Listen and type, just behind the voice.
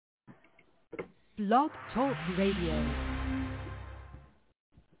Blog Talk Radio.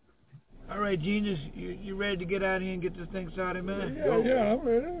 All right, Genius, you ready to get out here and get this thing started, man? Yeah, I'm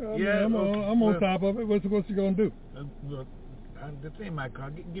ready. I'm on top of it. What's you gonna do? Look, this ain't my car.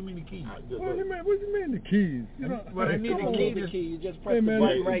 Give me the keys. What do you mean the keys? I need the key. You just press the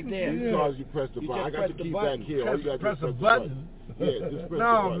button right there. Yeah. You press the button. I got the key back here. All you got to press the button. Yeah, just press the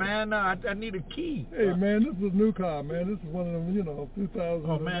No, button. man, no. I need a key. Hey, man, this is a new car, man. This is one of them, 2000.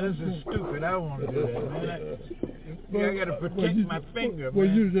 Oh, man, this is stupid. I don't want to do that, man. I got to protect my finger, well,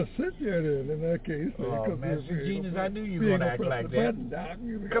 man. you just sit there then, in that case. Oh, man, see, Genius, I knew you were going to act like that.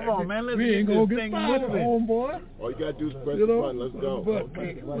 Come on, man, let's we ain't get gonna this get thing started, moving. homeboy. All you got to do is press the button. Let's go.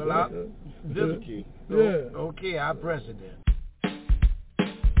 Okay, well, this key. Yeah. Okay, I'll press it then.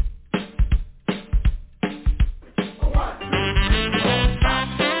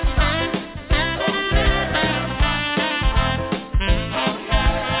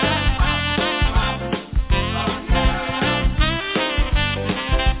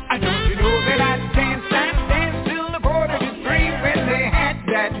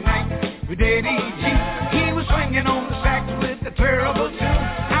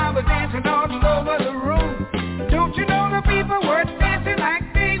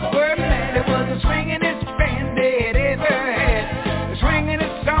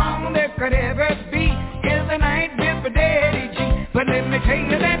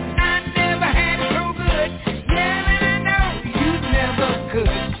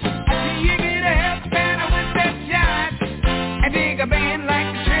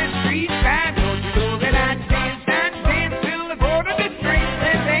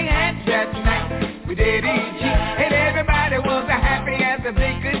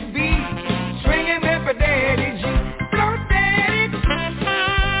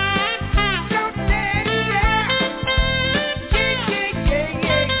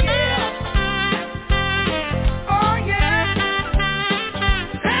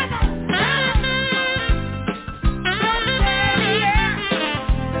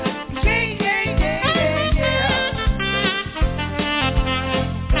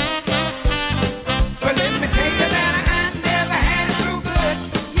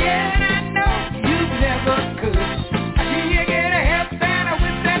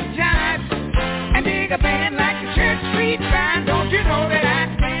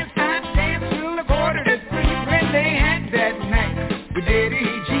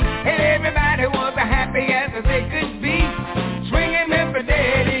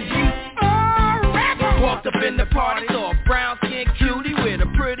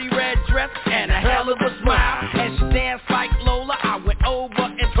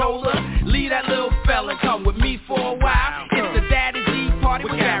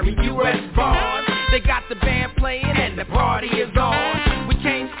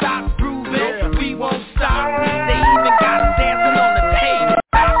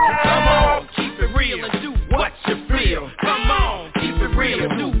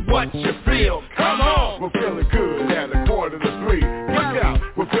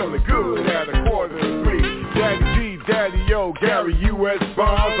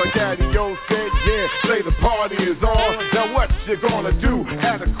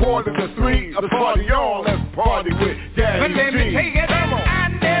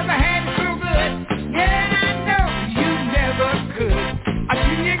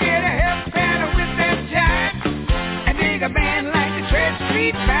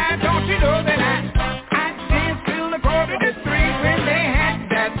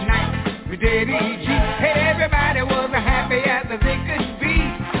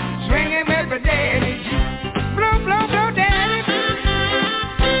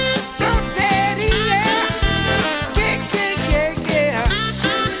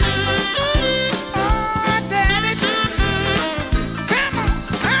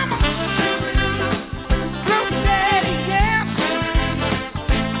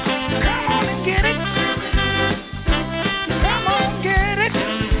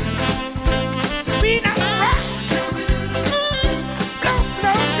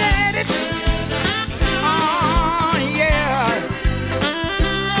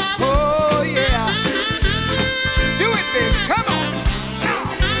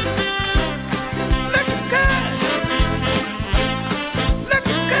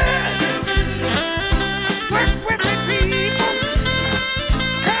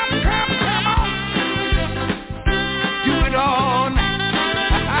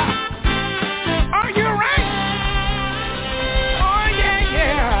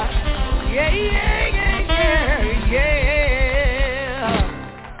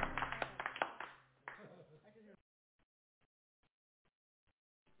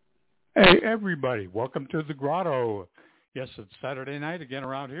 Hey, everybody. Welcome to the Grotto. Yes, it's Saturday night again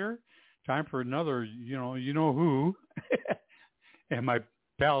around here. Time for another, you know who. And my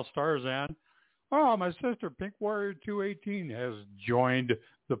pal Starzan. Oh, my sister, Pink Warrior 218, has joined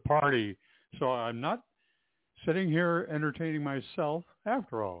the party. So I'm not sitting here entertaining myself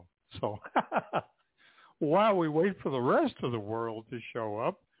after all. So while we wait for the rest of the world to show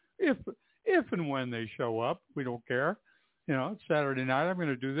up, if and when they show up, we don't care. It's Saturday night. I'm going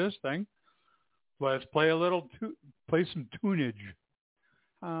to do this thing. Let's play play some tunage.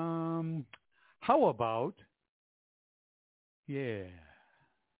 How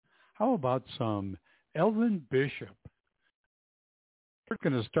about some Elvin Bishop? We're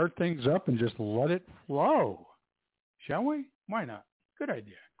going to start things up and just let it flow. Shall we? Why not? Good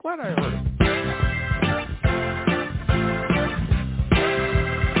idea. Glad I heard it.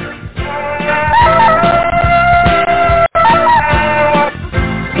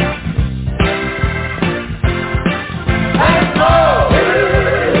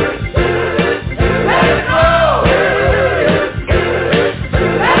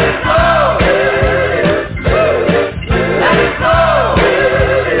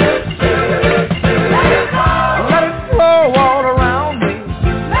 Let it flow all around me.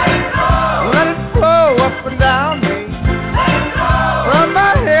 Let it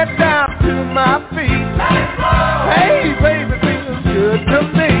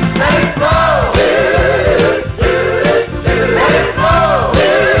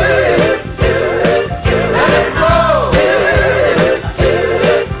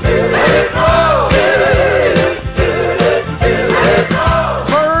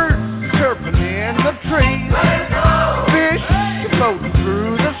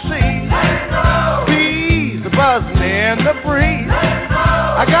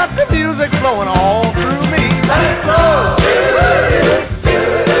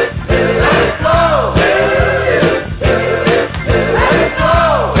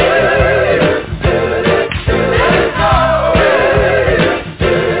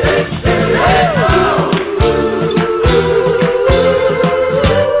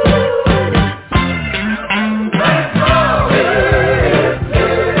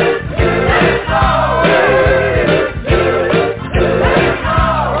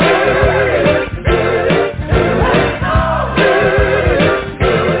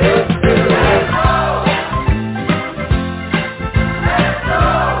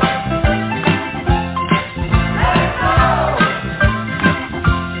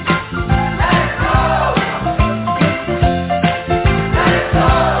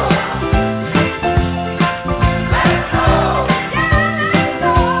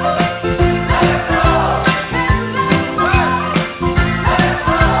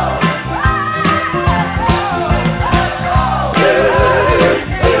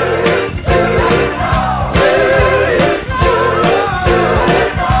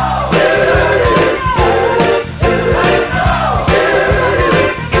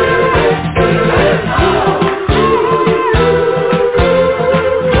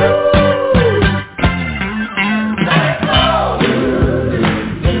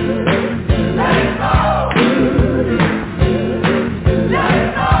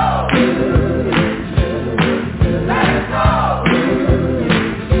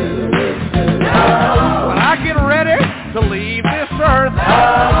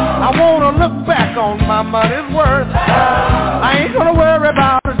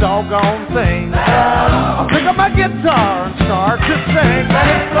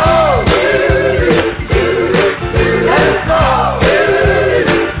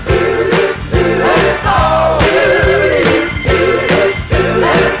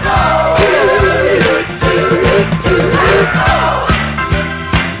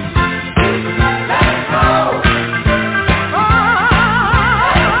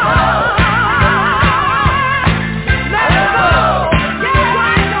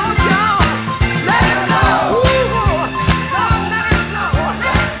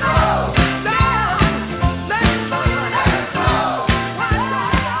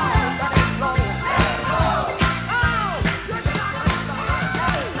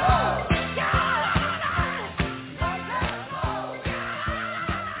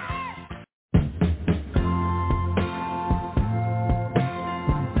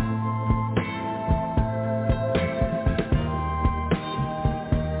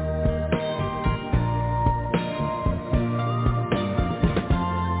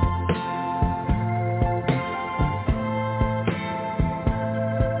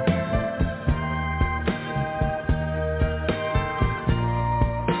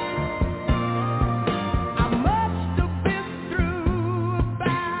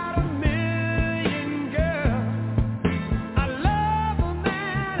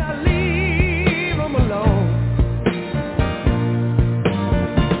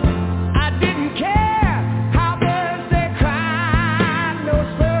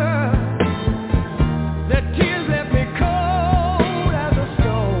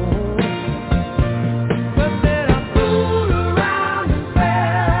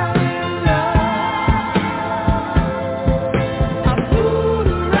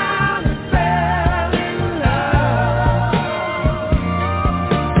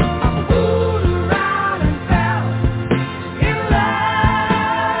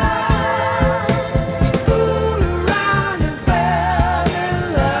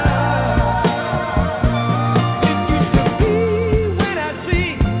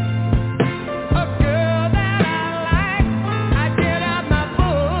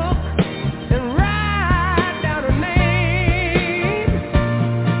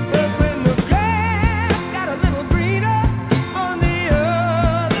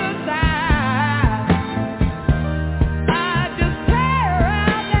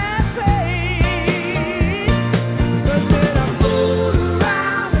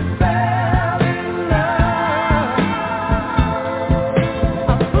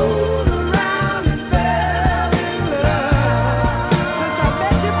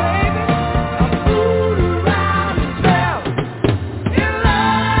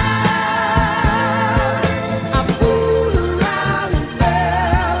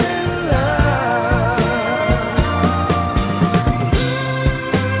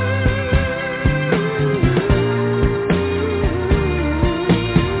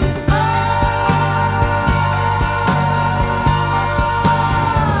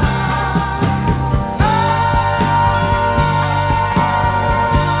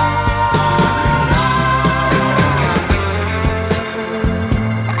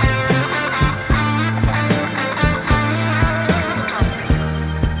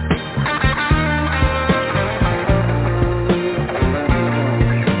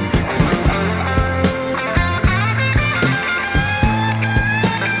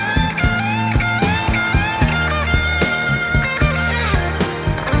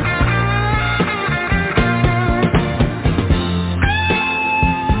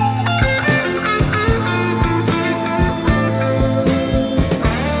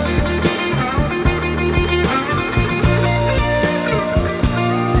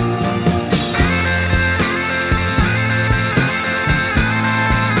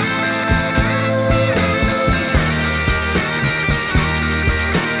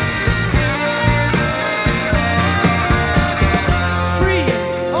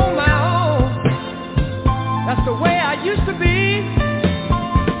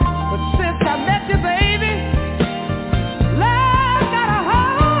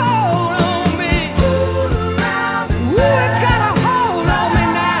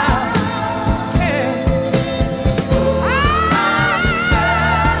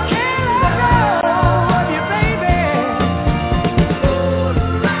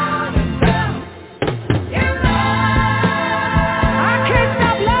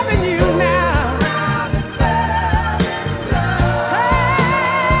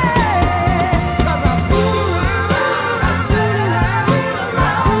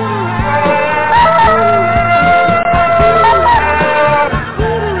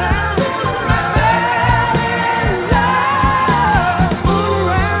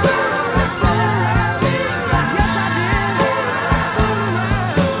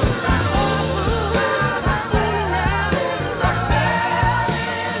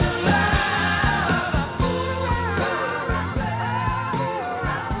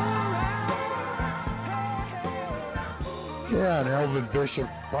Bishop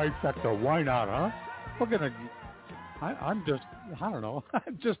trifecta. Why not, huh? We're gonna. I'm just. I don't know.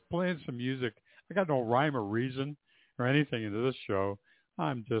 I'm just playing some music. I got no rhyme or reason or anything into this show.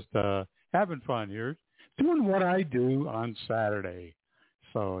 I'm just having fun here, doing what I do on Saturday.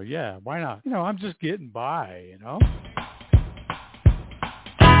 So yeah, why not? I'm just getting by.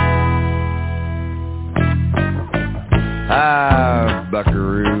 Hi,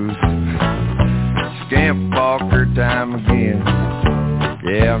 buckaroos. Scamp walker time again.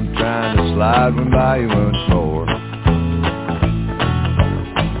 Yeah, I'm trying to slide one by you once more.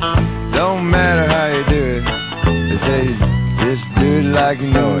 Don't matter how you do it, they say just do it like you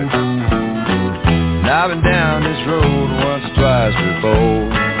know it. And I've been down this road once or twice before.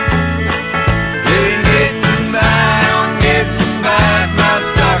 Been getting by, my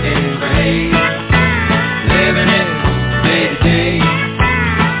stocking free. Living it day to day,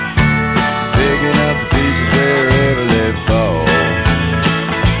 picking up the pieces wherever they fall.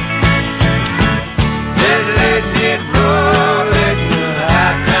 Just letting it roll, letting the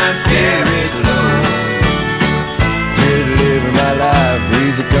high times carry it low. Just living my life,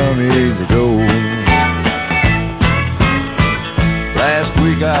 easy come, easy go. Last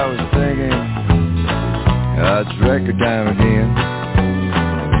week I was thinking, it's record time again.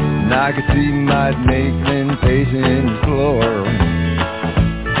 And I could see my Nathan pacing the floor.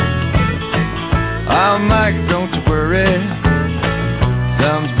 Oh, Mike, don't you worry,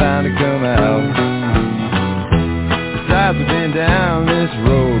 something's bound to come out. Besides, I've been down this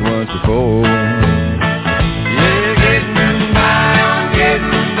road once before. Yeah, getting by,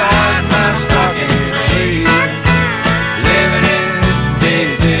 my stocking free. Living it day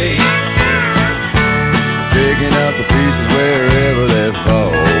to day, picking up the pieces wherever they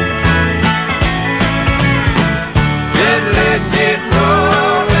fall.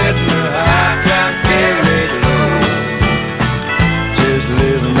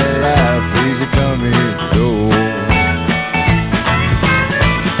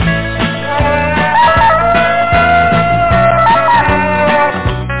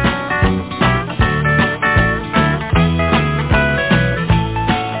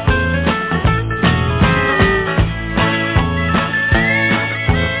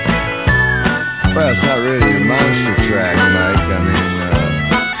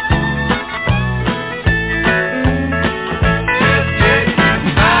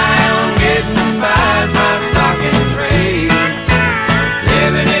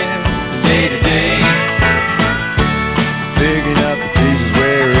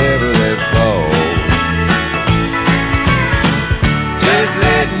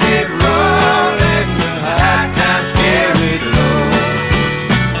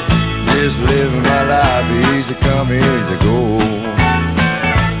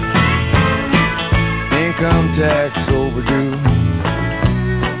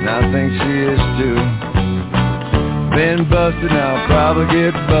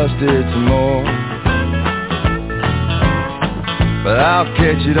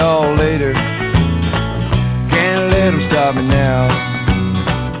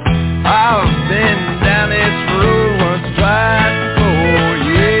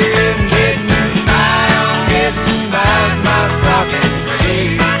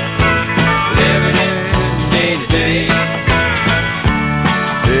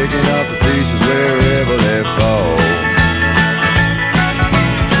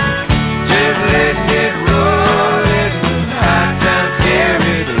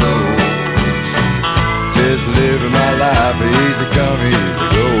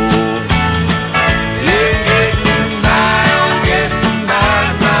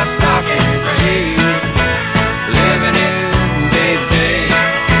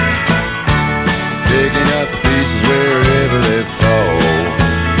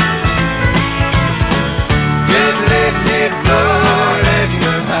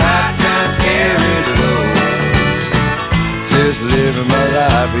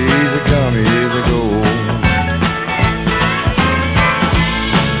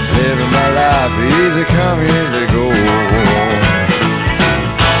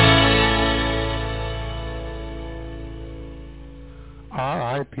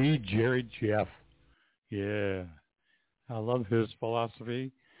 R.I.P. Jerry Jeff. Yeah, I love his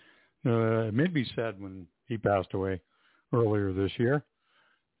philosophy. It made me sad when he passed away earlier this year.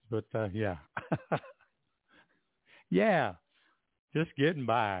 But yeah, yeah, just getting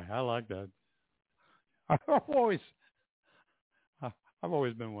by. I like that. I've always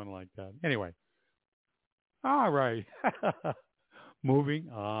been one like that. Anyway, all right. Moving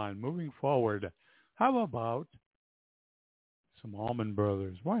on, moving forward. How about some Allman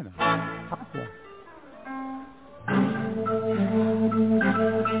Brothers? Why not?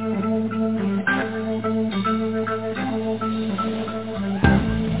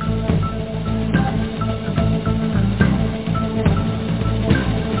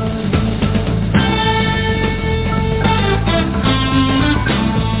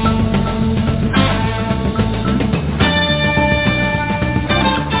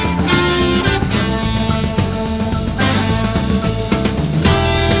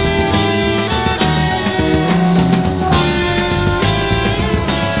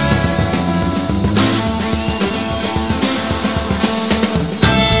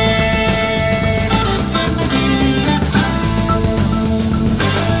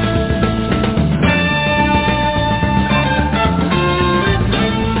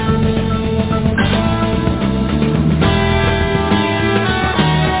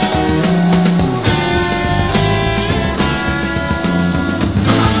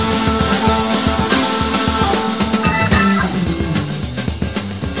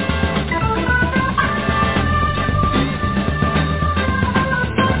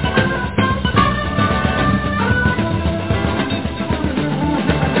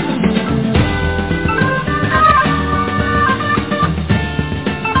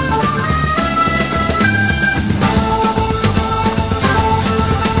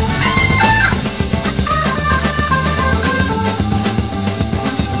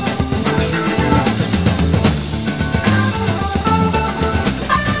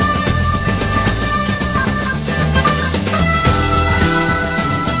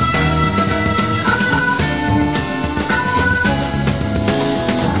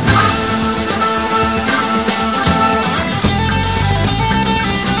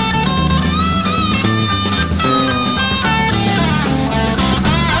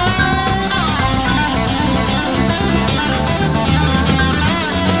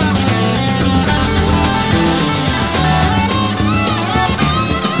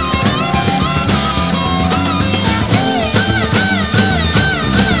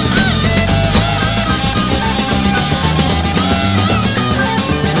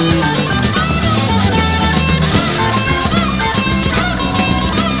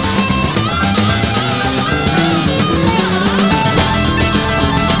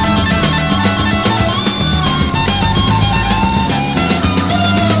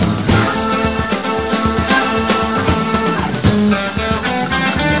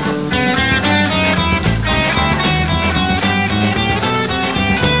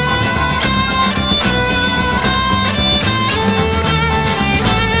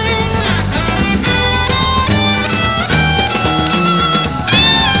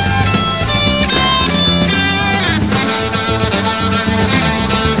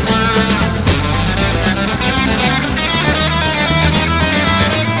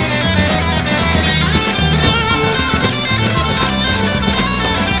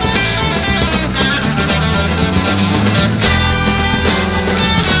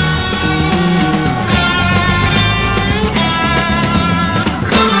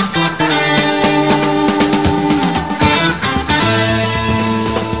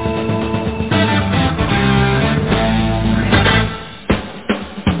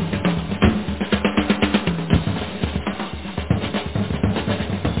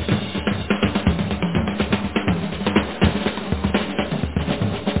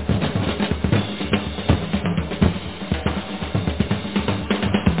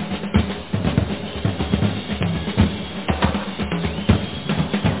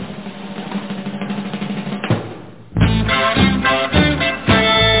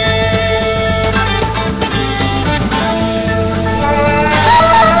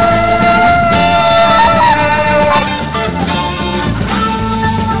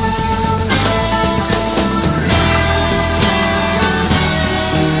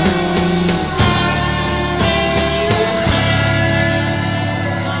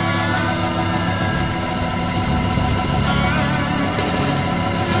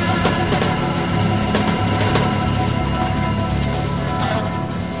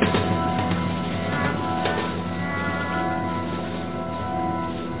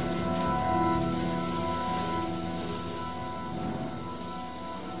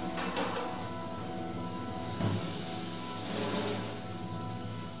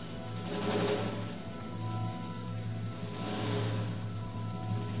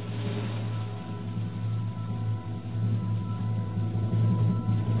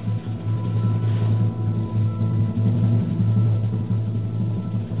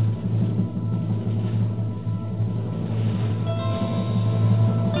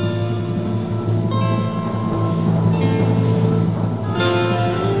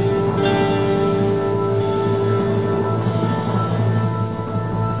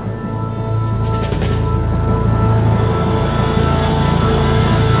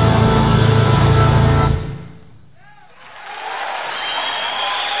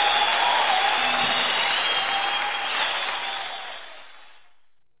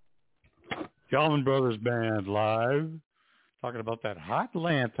 The Allman Brothers Band live, talking about that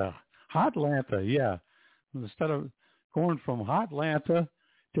Hotlanta. Hotlanta, yeah. Instead of going from Hotlanta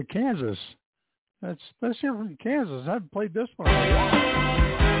to Kansas. Let's hear from Kansas. I haven't played this one in a while.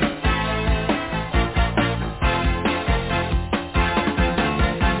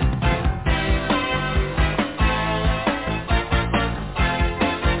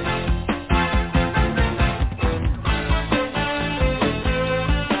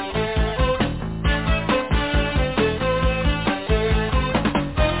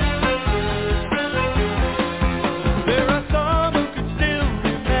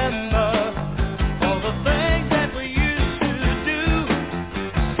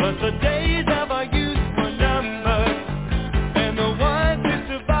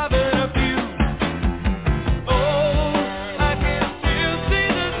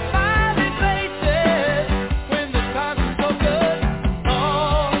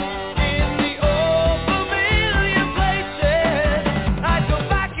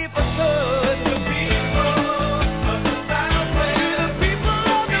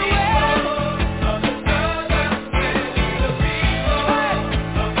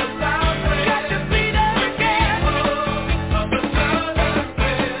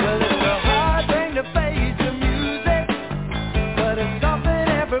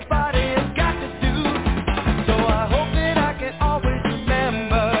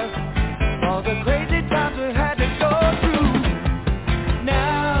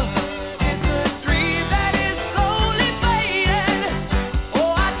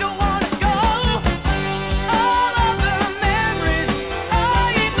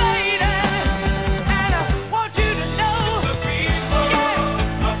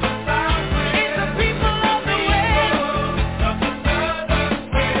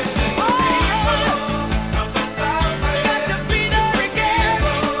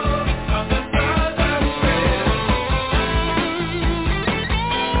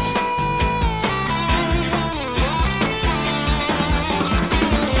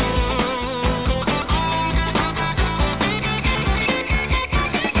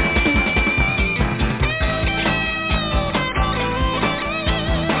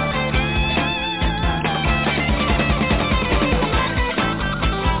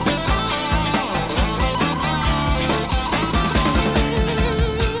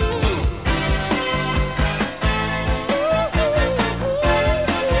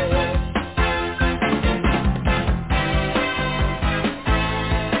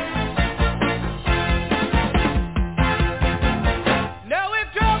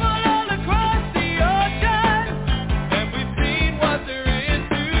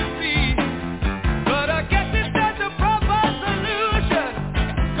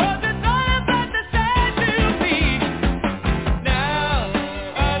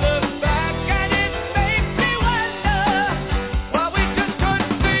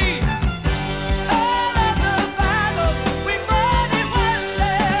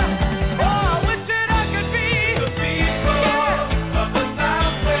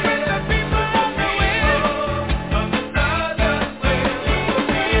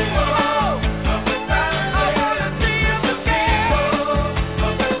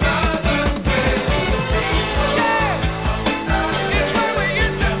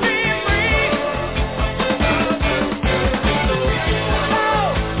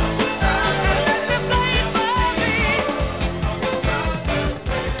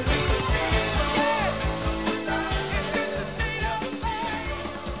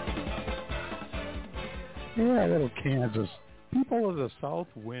 Yeah, little Kansas. People of the South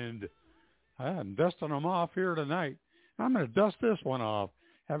Wind. I'm dusting them off here tonight. I'm going to dust this one off.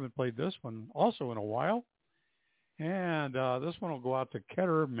 Haven't played this one also in a while. And this one will go out to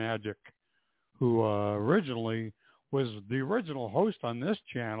Ketter Magic, who originally was the original host on this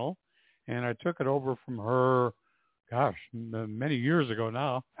channel. And I took it over from her, gosh, many years ago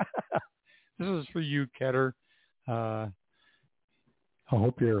now. This is for you, Ketter. I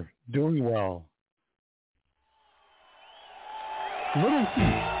hope you're doing well. Little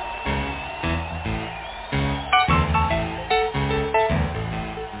Heat.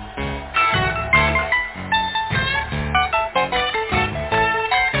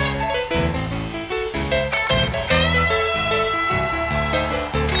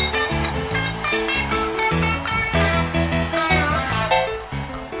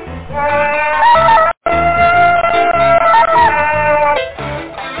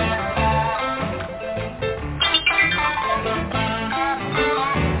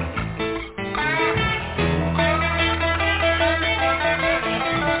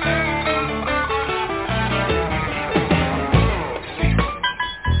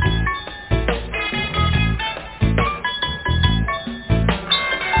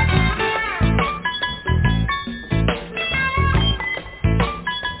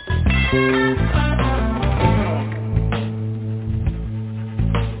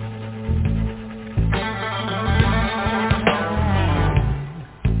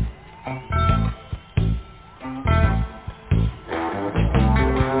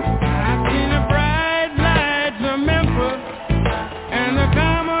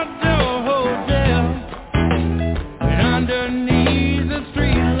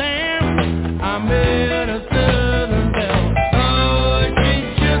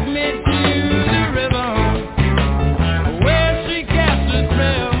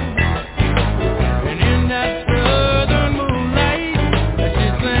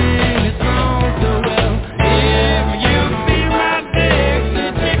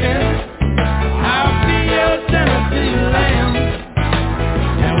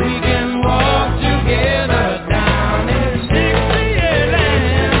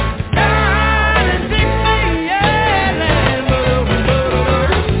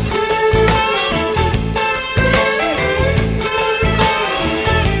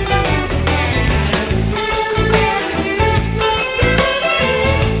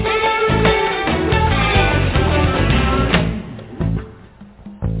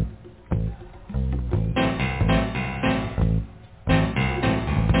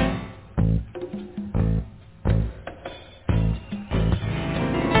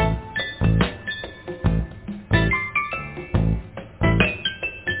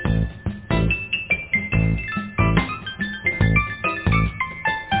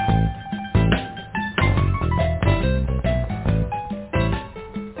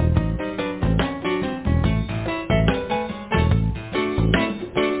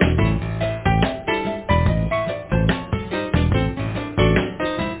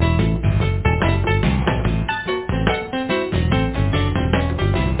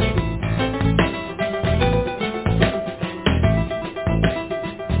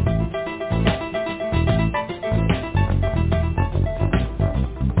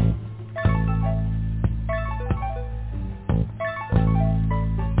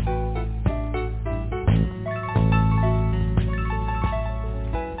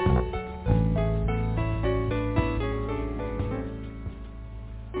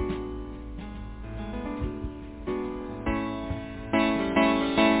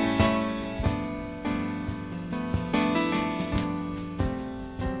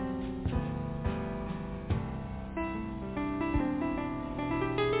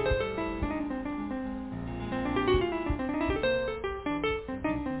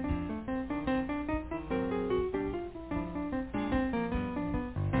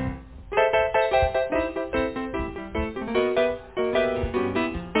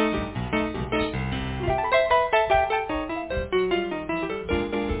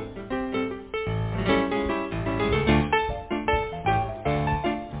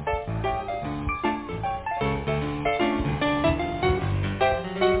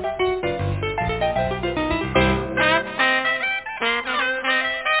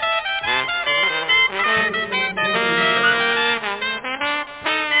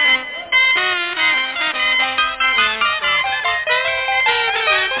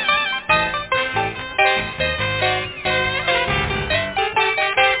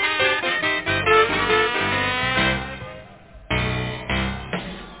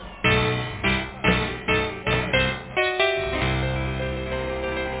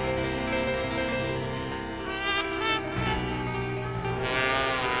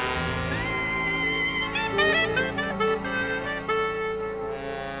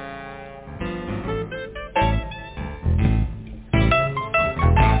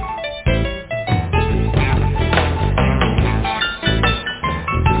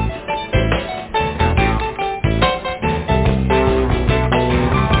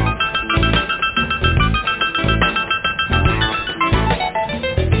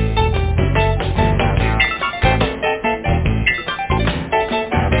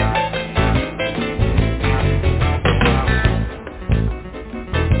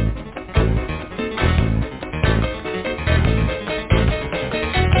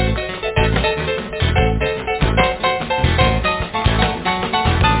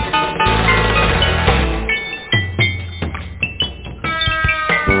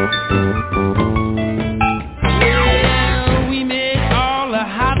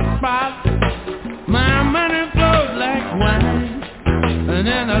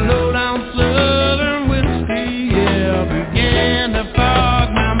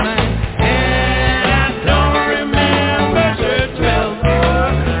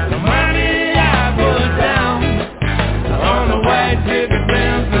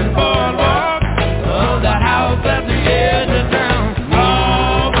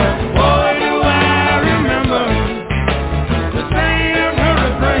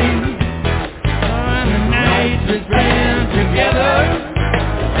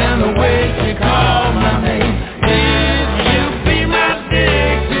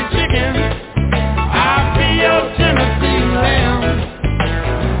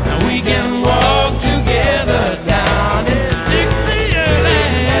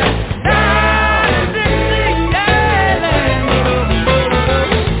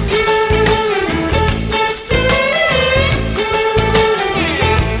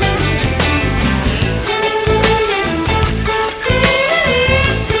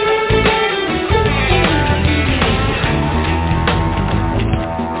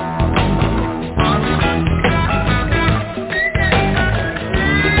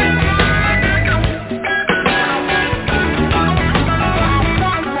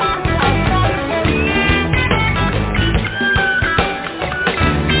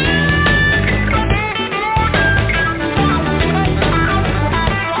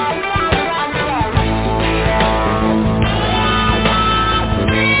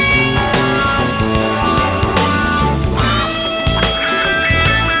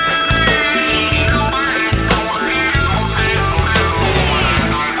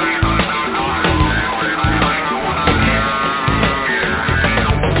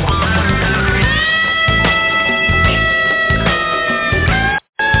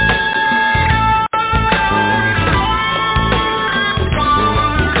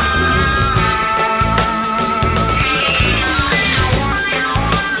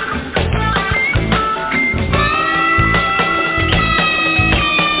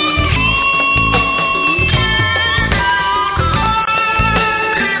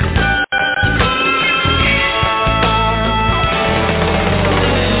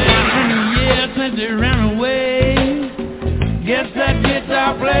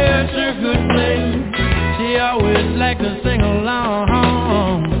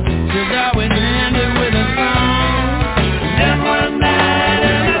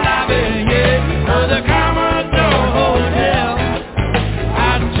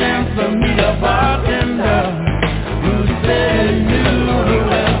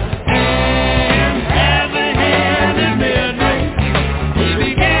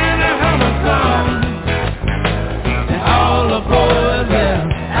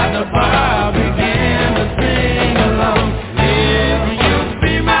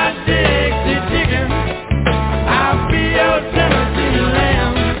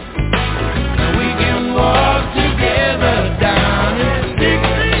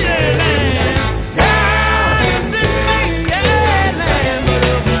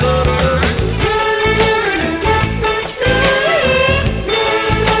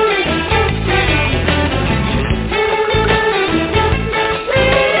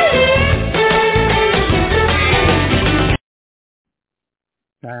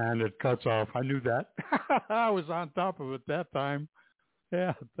 And it cuts off. I knew that. I was on top of it that time.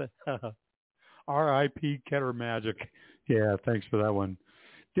 Yeah. R.I.P. Ketter Magic. Yeah, thanks for that one.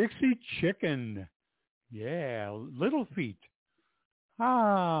 Dixie Chicken. Yeah, Little Feet.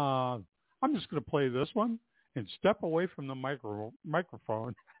 I'm just going to play this one and step away from the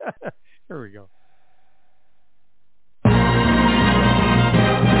microphone. Here we go.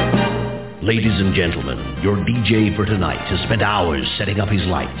 Ladies and gentlemen, your DJ for tonight has spent hours setting up his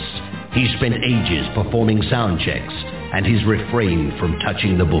lights. He's spent ages performing sound checks, and he's refrained from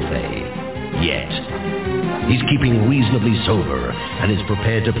touching the buffet. Yet, he's keeping reasonably sober and is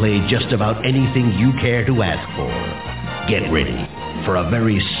prepared to play just about anything you care to ask for. Get ready for a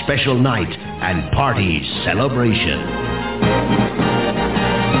very special night and party celebration.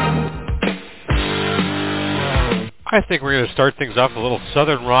 I think we're going to start things off with a little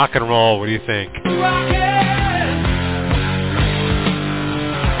southern rock and roll. What do you think?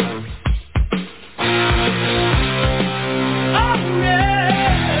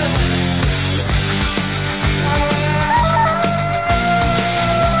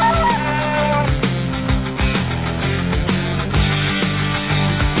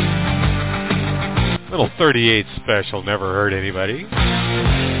 Little 38 special, never hurt anybody.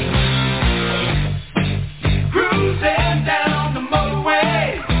 Cruising down the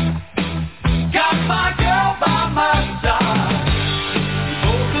motorway, got my girl by my side.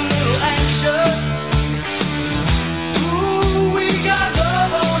 Both a little anxious. Ooh, we got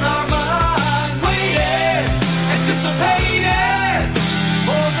love on our mind, waiting, anticipating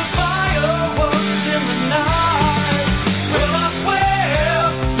for the fireworks in the night. Well, I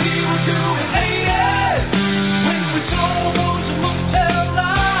swear we were doing 80s when we saw those motel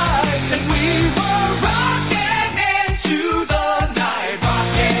lights, and we were rocking.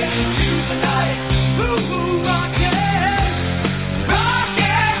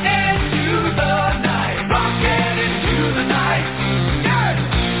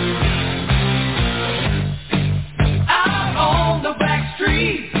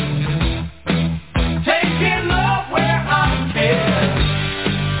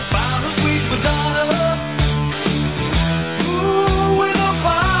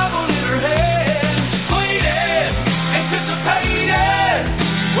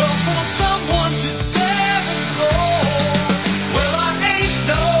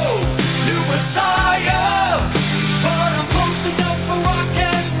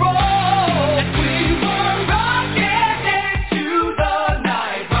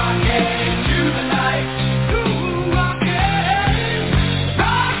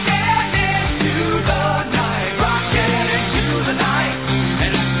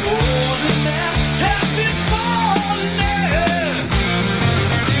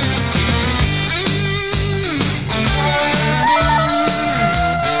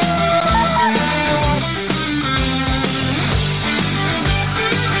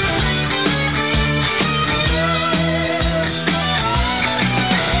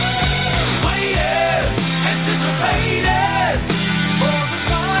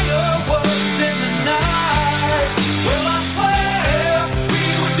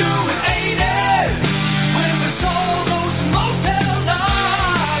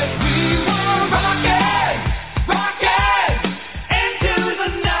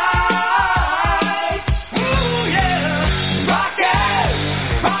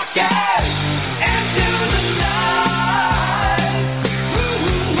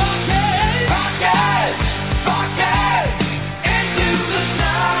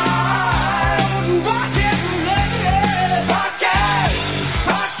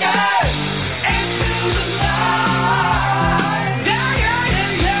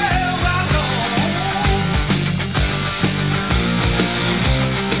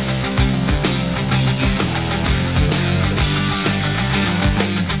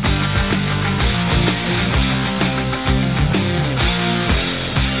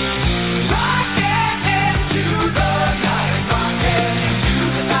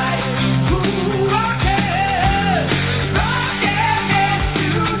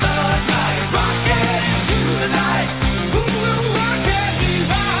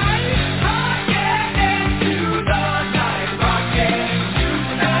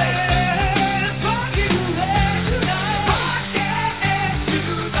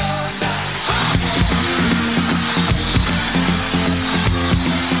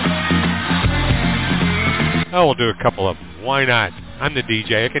 Oh, we'll do a couple of them. Why not? I'm the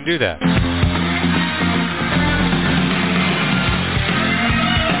DJ. I can do that.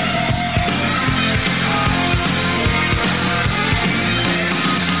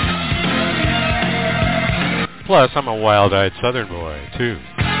 Plus, I'm a wild-eyed Southern boy. too.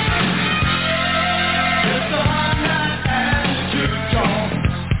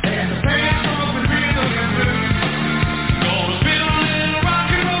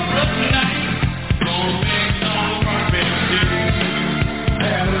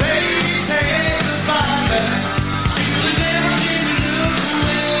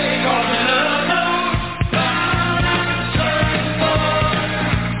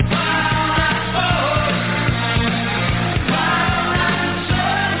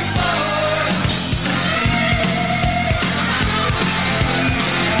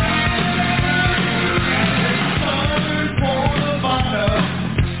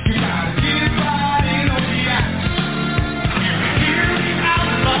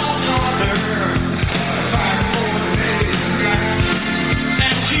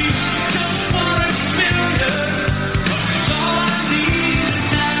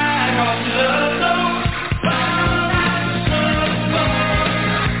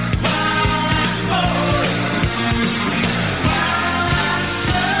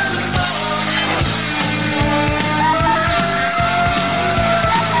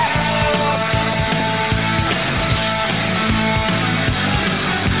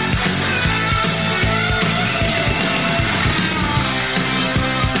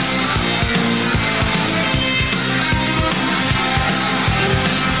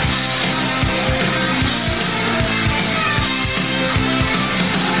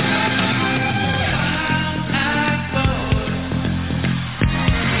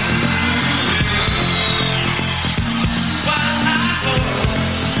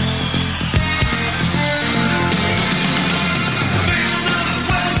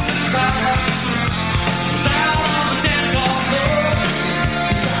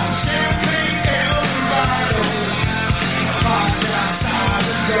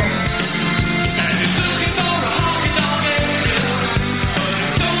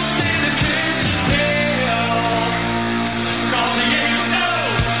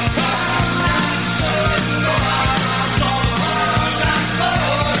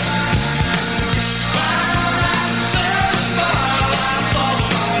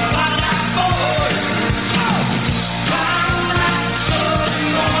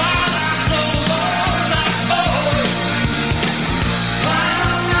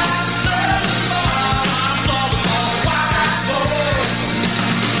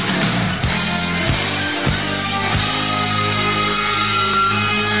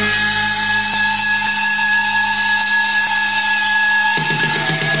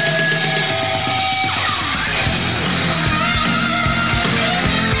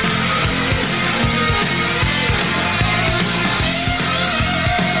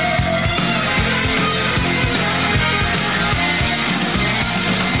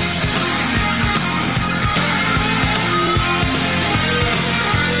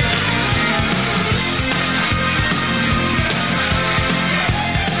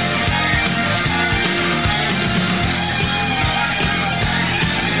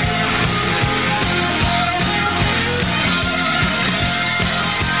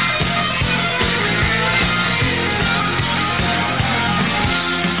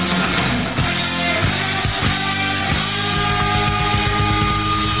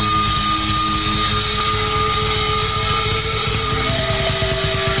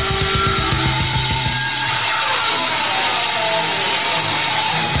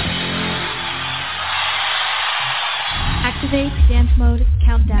 Activate dance mode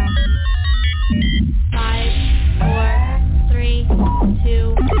countdown. 5, 4, 3,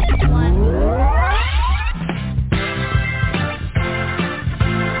 2, 1.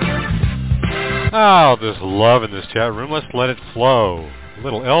 Oh, this love in this chat room. Let's let it flow.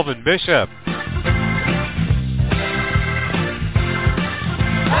 Little Elvin Bishop.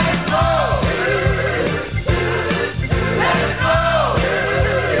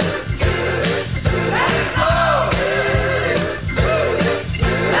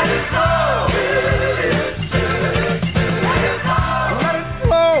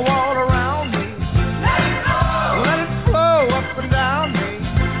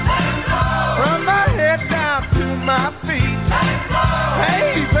 From my head down to my feet.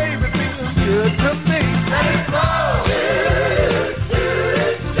 Hey, baby, feel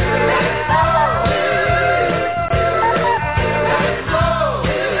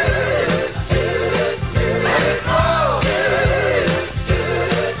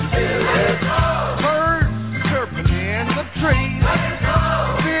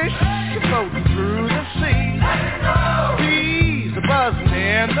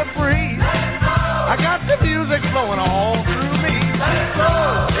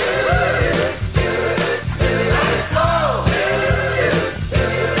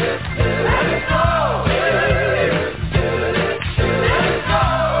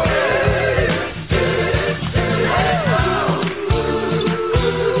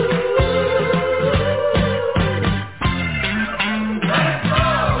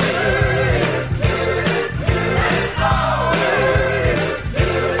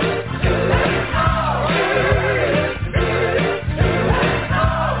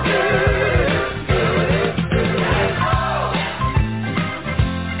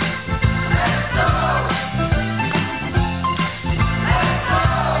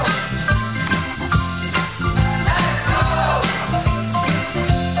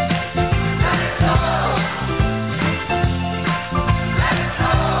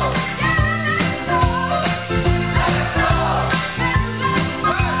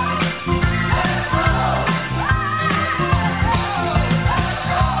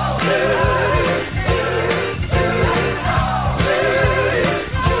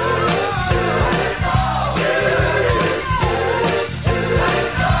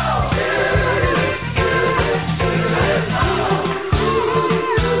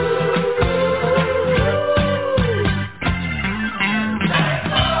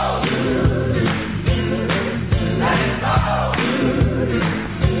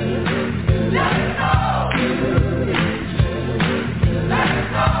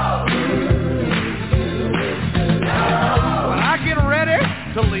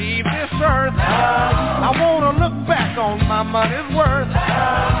leave this earth, I wanna look back on my money's worth.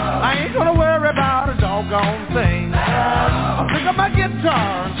 I ain't gonna worry about a doggone thing. I'll pick up my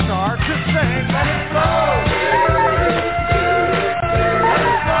guitar and start to sing. Let it go.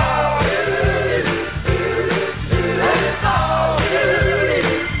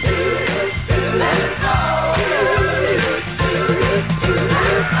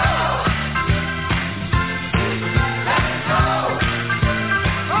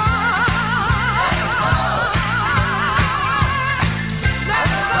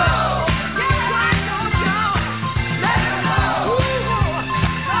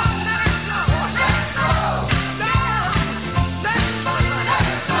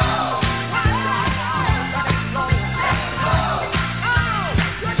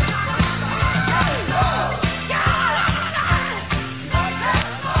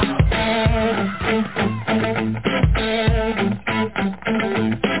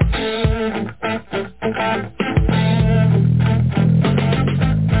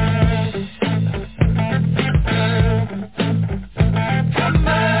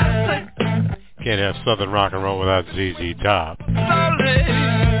 Can't have Southern rock and roll without ZZ Top.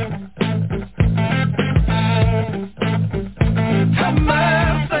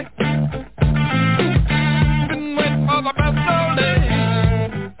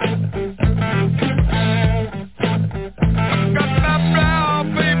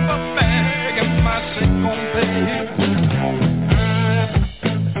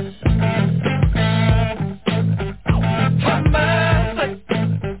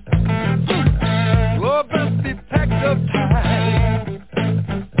 Detective time.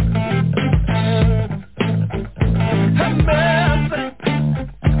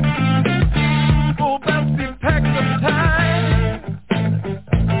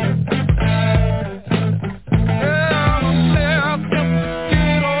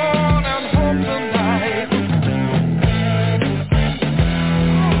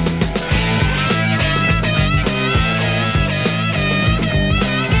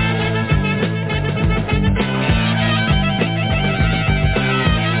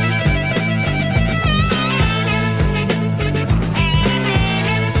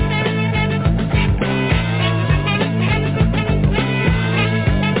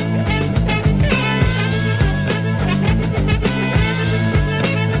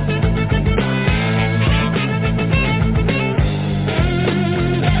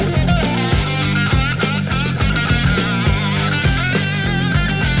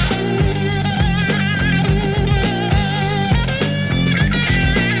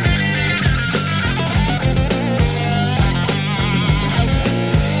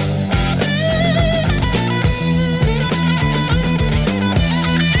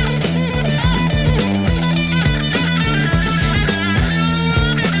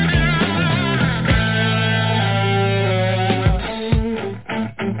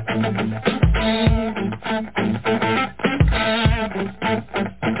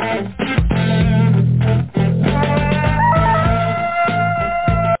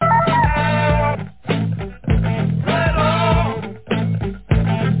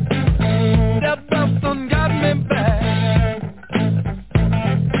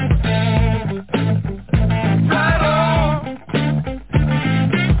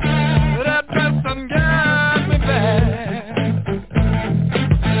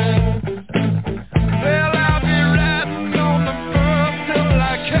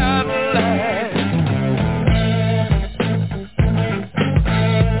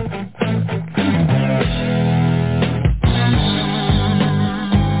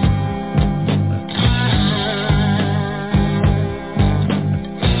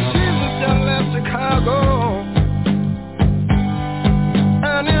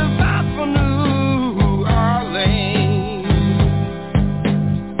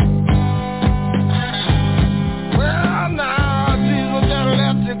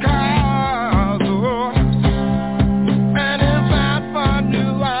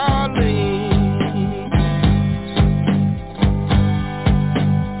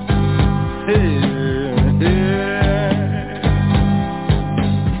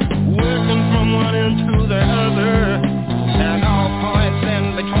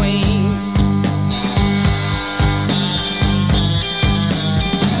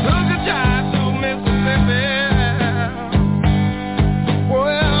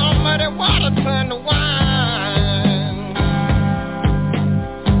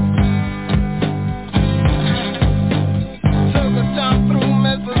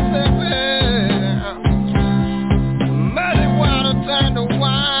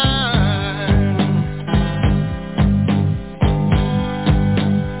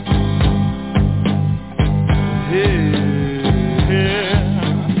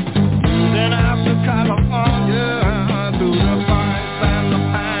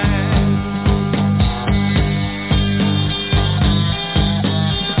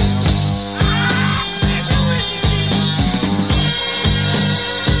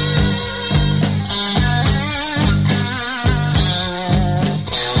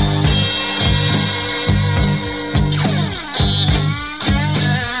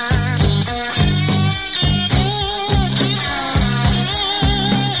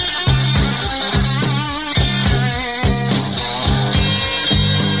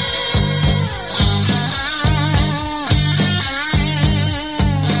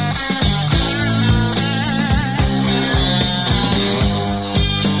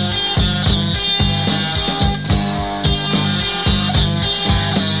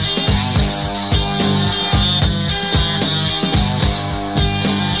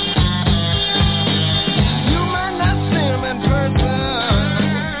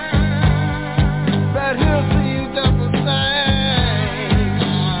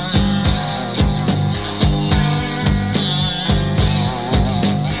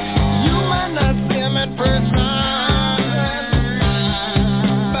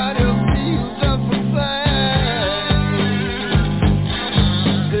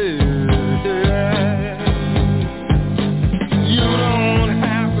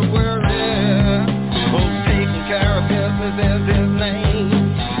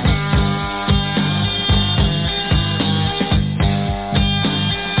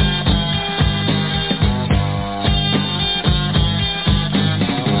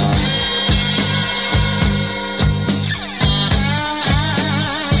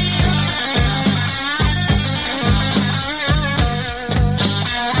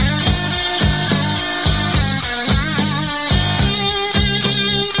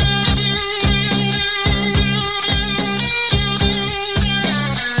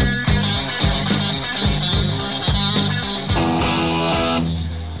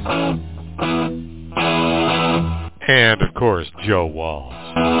 And, of course, Joe Walsh.